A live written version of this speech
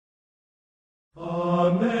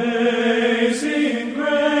Amazing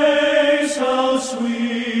grace, how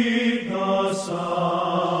sweet the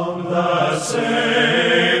sound that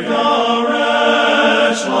saved a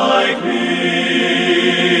wretch like me.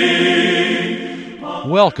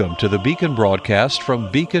 Welcome to the Beacon broadcast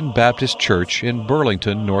from Beacon Baptist Church in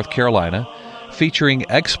Burlington, North Carolina, featuring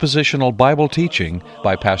expositional Bible teaching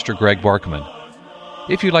by Pastor Greg Barkman.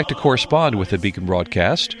 If you'd like to correspond with the Beacon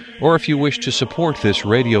broadcast, or if you wish to support this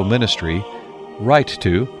radio ministry, write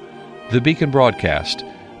to the Beacon Broadcast,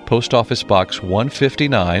 Post Office Box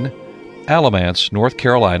 159, Alamance, North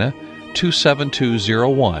Carolina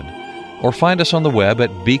 27201, or find us on the web at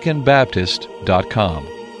beaconbaptist.com.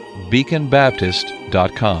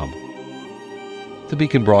 beaconbaptist.com. The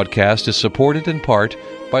Beacon broadcast is supported in part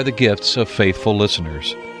by the gifts of faithful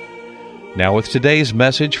listeners. Now with today's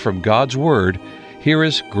message from God's Word, here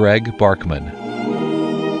is Greg Barkman.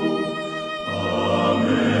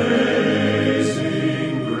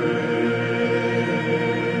 Amazing grace.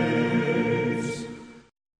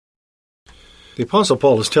 The Apostle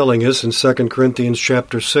Paul is telling us in 2 Corinthians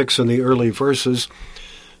chapter 6 in the early verses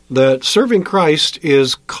that serving Christ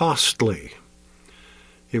is costly.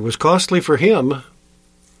 It was costly for him.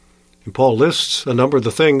 And Paul lists a number of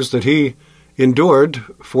the things that he endured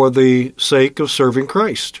for the sake of serving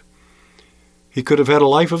Christ. He could have had a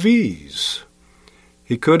life of ease.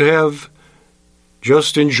 He could have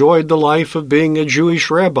just enjoyed the life of being a Jewish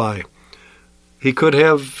rabbi. He could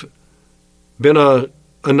have been a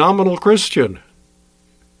nominal Christian.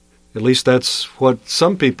 At least that's what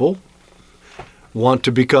some people want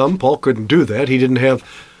to become. Paul couldn't do that. He didn't have...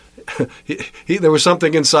 there was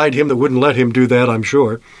something inside him that wouldn't let him do that, I'm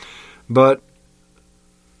sure. But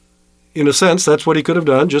in a sense, that's what he could have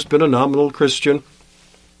done, just been a nominal Christian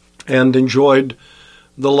and enjoyed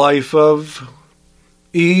the life of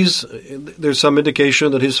ease. There's some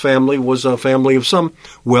indication that his family was a family of some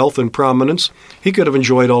wealth and prominence. He could have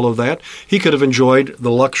enjoyed all of that. He could have enjoyed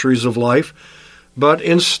the luxuries of life. But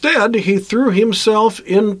instead, he threw himself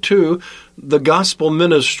into the gospel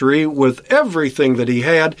ministry with everything that he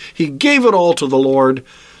had. He gave it all to the Lord.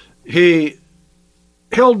 He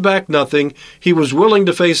held back nothing. He was willing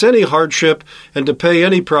to face any hardship and to pay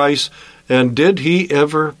any price. And did he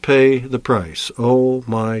ever pay the price? Oh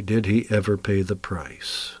my, did he ever pay the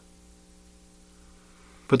price?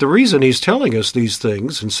 But the reason he's telling us these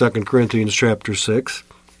things in 2 Corinthians chapter 6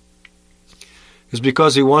 is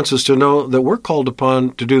because he wants us to know that we're called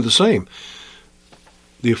upon to do the same.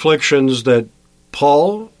 The afflictions that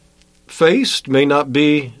Paul faced will not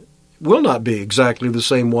be exactly the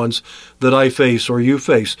same ones that I face or you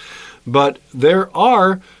face. But there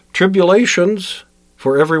are tribulations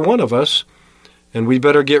for every one of us, and we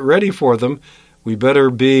better get ready for them. We better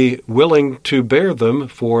be willing to bear them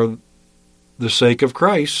for the sake of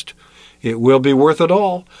Christ. It will be worth it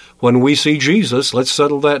all. When we see Jesus, let's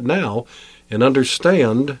settle that now and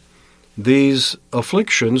understand these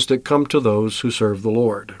afflictions that come to those who serve the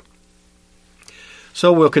Lord.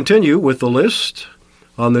 So we'll continue with the list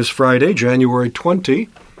on this Friday, January 20.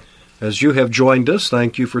 As you have joined us,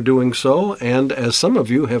 thank you for doing so. And as some of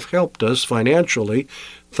you have helped us financially,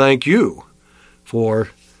 thank you for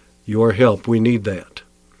your help. We need that.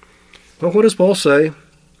 Well, what does Paul say?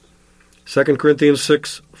 2 Corinthians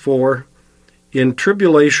 6:4, in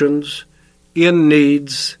tribulations, in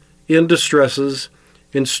needs, in distresses,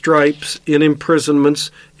 in stripes, in imprisonments,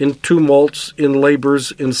 in tumults, in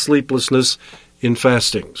labors, in sleeplessness, in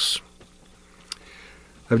fastings.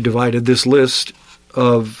 I've divided this list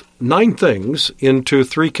of 9 things into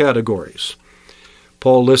 3 categories.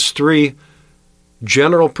 Paul lists 3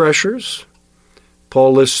 general pressures.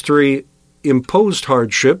 Paul lists 3 imposed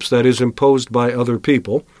hardships, that is, imposed by other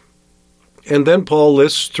people. And then Paul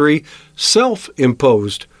lists 3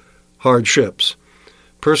 self-imposed hardships,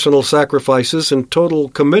 personal sacrifices and total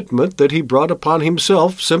commitment that he brought upon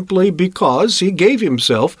himself simply because he gave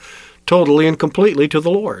himself totally and completely to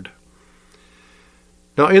the Lord.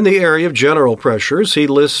 Now, in the area of general pressures, he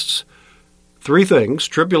lists 3 things: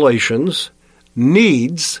 tribulations,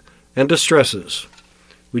 needs, and distresses.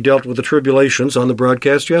 We dealt with the tribulations on the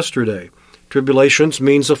broadcast yesterday. Tribulations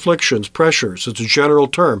means afflictions, pressures. It's a general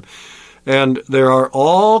term. And there are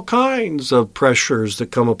all kinds of pressures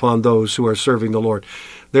that come upon those who are serving the Lord.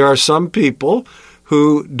 There are some people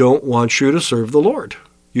who don't want you to serve the Lord.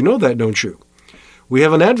 You know that, don't you? We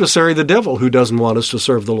have an adversary, the devil, who doesn't want us to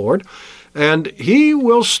serve the Lord. And he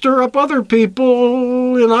will stir up other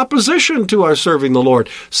people in opposition to our serving the Lord,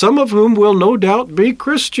 some of whom will no doubt be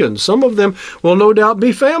Christians. Some of them will no doubt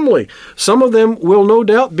be family. Some of them will no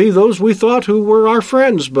doubt be those we thought who were our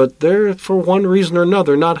friends, but they're, for one reason or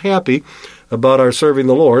another, not happy about our serving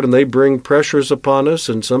the Lord, and they bring pressures upon us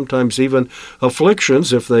and sometimes even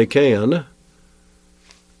afflictions if they can.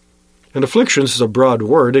 And afflictions is a broad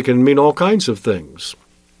word. It can mean all kinds of things.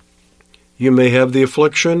 You may have the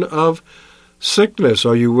affliction of sickness.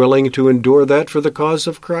 Are you willing to endure that for the cause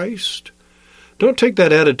of Christ? Don't take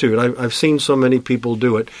that attitude. I've seen so many people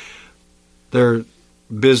do it. They're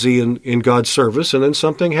busy in God's service, and then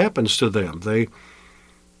something happens to them.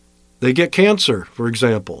 They get cancer, for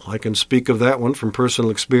example. I can speak of that one from personal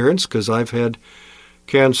experience because I've had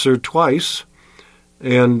cancer twice,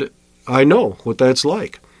 and I know what that's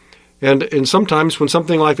like. And sometimes when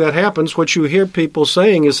something like that happens, what you hear people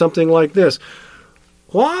saying is something like this: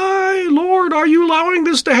 "Why, Lord, are you allowing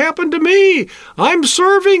this to happen to me? I'm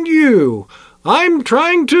serving you. I'm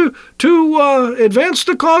trying to advance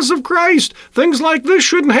the cause of Christ. Things like this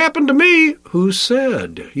shouldn't happen to me." Who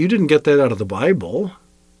said? You didn't get that out of the Bible.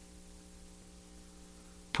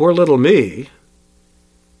 Poor little me.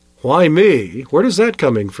 Why me? Where is that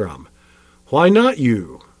coming from? Why not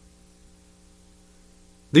you?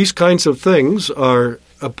 These kinds of things are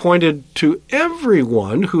appointed to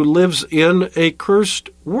everyone who lives in a cursed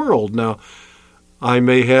world. Now, I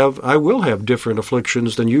will have different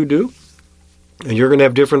afflictions than you do, and you're going to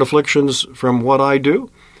have different afflictions from what I do.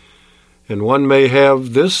 And one may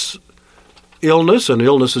have this illness, and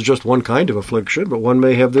illness is just one kind of affliction, but one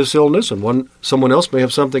may have this illness, and someone else may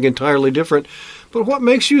have something entirely different. But what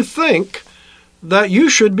makes you think that you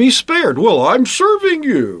should be spared? Well, I'm serving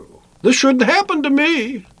you. This shouldn't happen to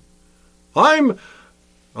me. I'm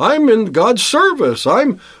in God's service.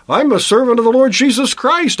 I'm a servant of the Lord Jesus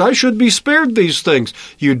Christ. I should be spared these things.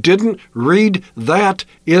 You didn't read that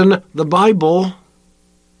in the Bible.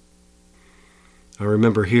 I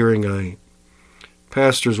remember hearing a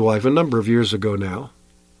pastor's wife a number of years ago now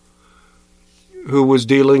who was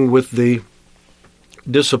dealing with the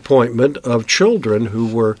disappointment of children who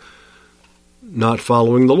were not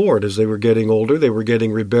following the Lord. As they were getting older, they were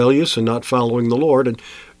getting rebellious and not following the Lord. And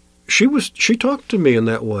she talked to me in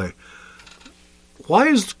that way. Why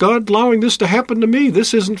is God allowing this to happen to me?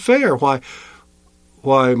 This isn't fair. Why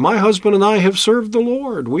my husband and I have served the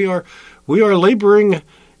Lord. We are laboring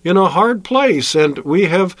in a hard place, and we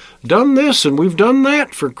have done this and we've done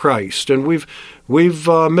that for Christ, and we've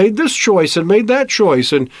made this choice and made that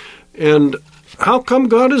choice, and how come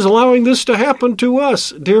God is allowing this to happen to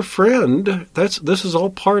us? Dear friend, this is all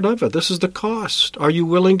part of it. This is the cost. Are you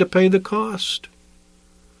willing to pay the cost?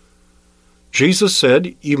 Jesus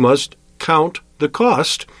said you must count the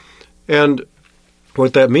cost, and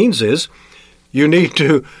what that means is you need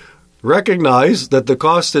to recognize that the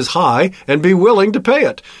cost is high and be willing to pay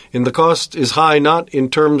it. And the cost is high not in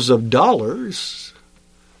terms of dollars,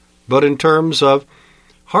 but in terms of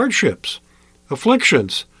hardships,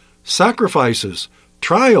 afflictions, sacrifices,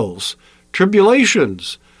 trials,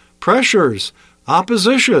 tribulations, pressures,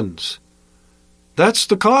 oppositions. That's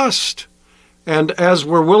the cost. And as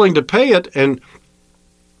we're willing to pay it and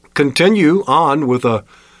continue on with a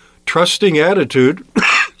trusting attitude,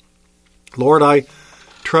 Lord, I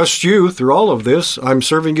trust you through all of this. I'm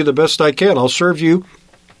serving you the best I can. I'll serve you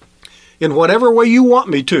in whatever way you want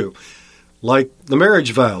me to, like the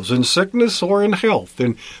marriage vows, in sickness or in health,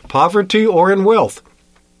 in poverty or in wealth.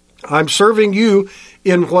 I'm serving you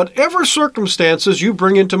in whatever circumstances you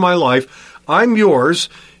bring into my life. I'm yours.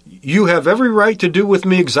 You have every right to do with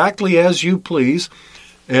me exactly as you please,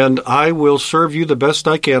 and I will serve you the best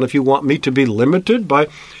I can. If you want me to be limited by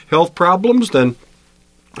health problems, then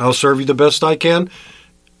I'll serve you the best I can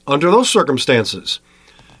under those circumstances.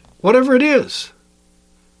 Whatever it is.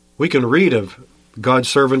 We can read of God's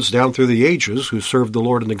servants down through the ages who served the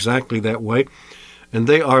Lord in exactly that way, and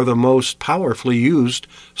they are the most powerfully used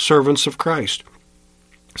servants of Christ.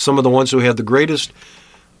 Some of the ones who had the greatest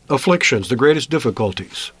afflictions, the greatest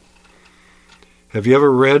difficulties. Have you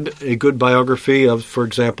ever read a good biography of, for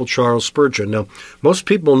example, Charles Spurgeon? Now, most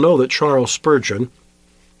people know that Charles Spurgeon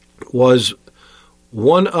was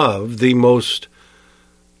one of the most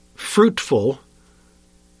fruitful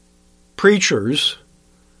preachers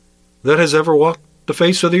that has ever walked the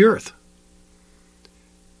face of the earth.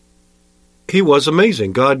 He was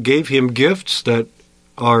amazing. God gave him gifts that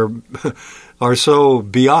are so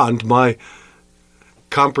beyond my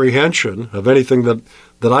comprehension of anything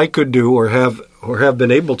that I could do or have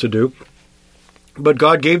been able to do. But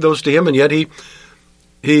God gave those to him, and yet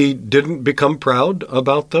he didn't become proud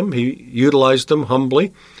about them. He utilized them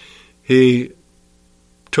humbly. He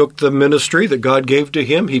took the ministry that God gave to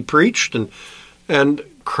him. He preached, and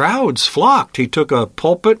crowds flocked. He took a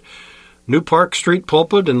pulpit, New Park Street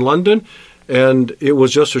pulpit in London, and it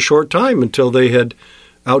was just a short time until they had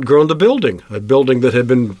outgrown the building, a building that had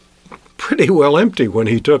been pretty well empty when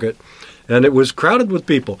he took it. And it was crowded with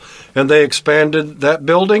people. And they expanded that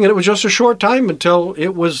building, and it was just a short time until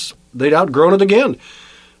they'd outgrown it again.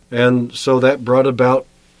 And so that brought about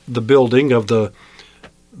the building of the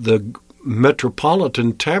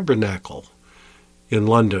Metropolitan Tabernacle in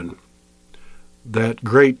London. That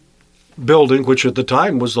great building, which at the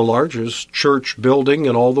time was the largest church building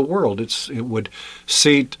in all the world. It would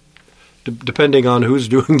seat, depending on who's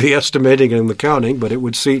doing the estimating and the counting, but it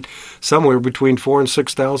would seat somewhere between 4,000 and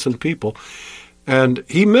 6,000 people. And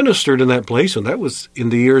he ministered in that place, and that was in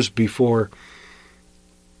the years before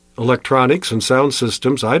electronics and sound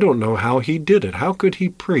systems. I don't know how he did it. How could he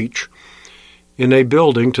preach in a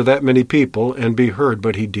building to that many people and be heard?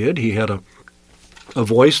 But he did. He had a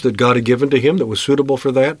voice that God had given to him that was suitable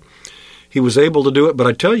for that. He was able to do it, but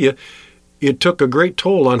I tell you, it took a great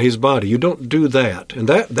toll on his body. You don't do that. And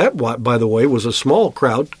that, by the way, was a small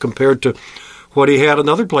crowd compared to what he had in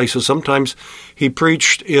other places. Sometimes he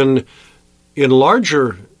preached in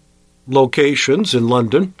larger locations in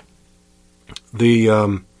London.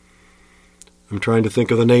 I'm trying to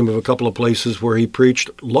think of the name of a couple of places where he preached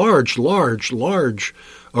large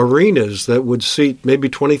arenas that would seat maybe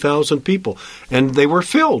 20,000 people. And they were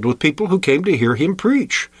filled with people who came to hear him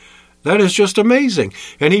preach. That is just amazing.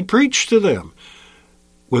 And he preached to them,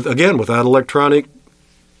 without electronic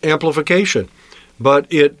amplification. But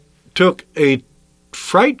it took a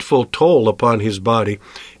frightful toll upon his body,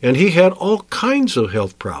 and he had all kinds of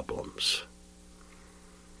health problems.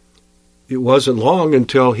 It wasn't long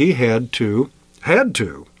until he had to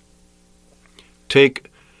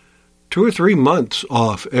take 2 or 3 months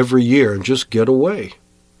off every year and just get away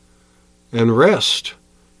and rest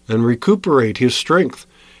and recuperate his strength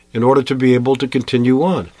in order to be able to continue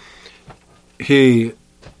on. He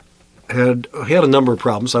had a number of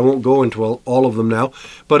problems. I won't go into all of them now.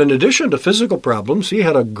 But in addition to physical problems, he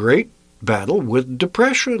had a great battle with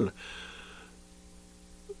depression.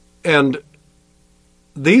 And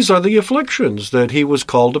these are the afflictions that he was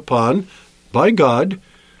called upon by God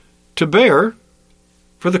to bear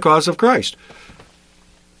for the cause of Christ.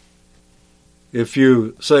 If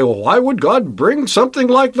you say, well, why would God bring something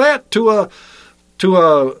like that to a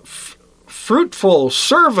fruitful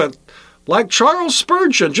servant like Charles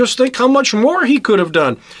Spurgeon? Just think how much more he could have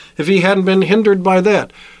done if he hadn't been hindered by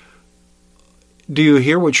that. Do you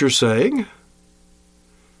hear what you're saying?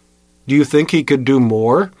 Do you think he could do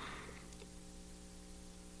more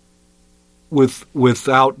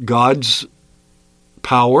without God's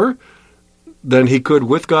power than he could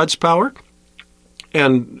with God's power?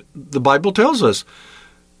 And the Bible tells us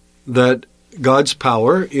that God's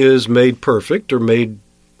power is made perfect or made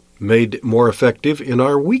more effective in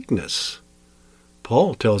our weakness.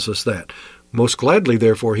 Paul tells us that. Most gladly,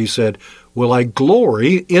 therefore, he said, will I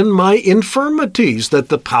glory in my infirmities, that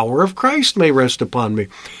the power of Christ may rest upon me.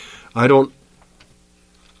 I don't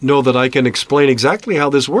know that I can explain exactly how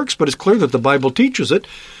this works, but it's clear that the Bible teaches it,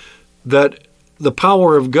 that the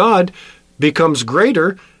power of God becomes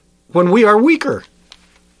greater when we are weaker.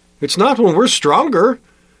 It's not when we're stronger.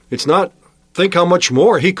 It's not, think how much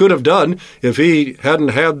more he could have done if he hadn't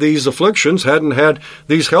had these afflictions, hadn't had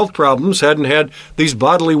these health problems, hadn't had these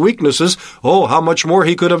bodily weaknesses. Oh, how much more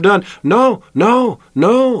he could have done. No.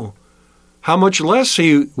 How much less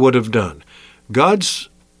he would have done. God's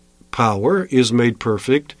power is made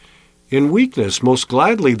perfect in weakness. Most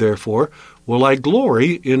gladly, therefore, will I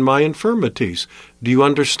glory in my infirmities. Do you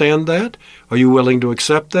understand that? Are you willing to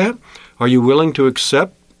accept that? Are you willing to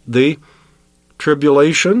accept the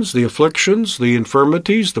tribulations, the afflictions, the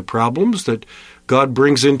infirmities, the problems that God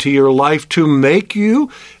brings into your life to make you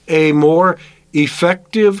a more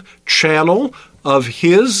effective channel of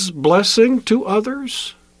His blessing to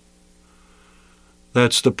others?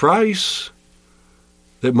 That's the price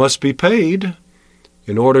that must be paid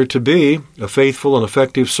in order to be a faithful and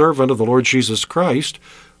effective servant of the Lord Jesus Christ.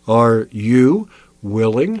 Are you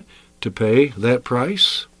willing to pay that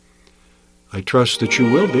price? I trust that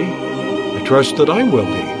you will be. I trust that I will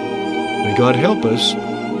be. May God help us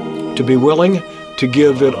to be willing to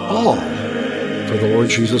give it all for the Lord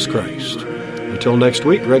Jesus Christ. Until next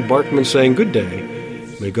week, Greg Barkman saying good day.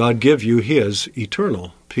 May God give you His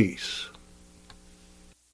eternal peace.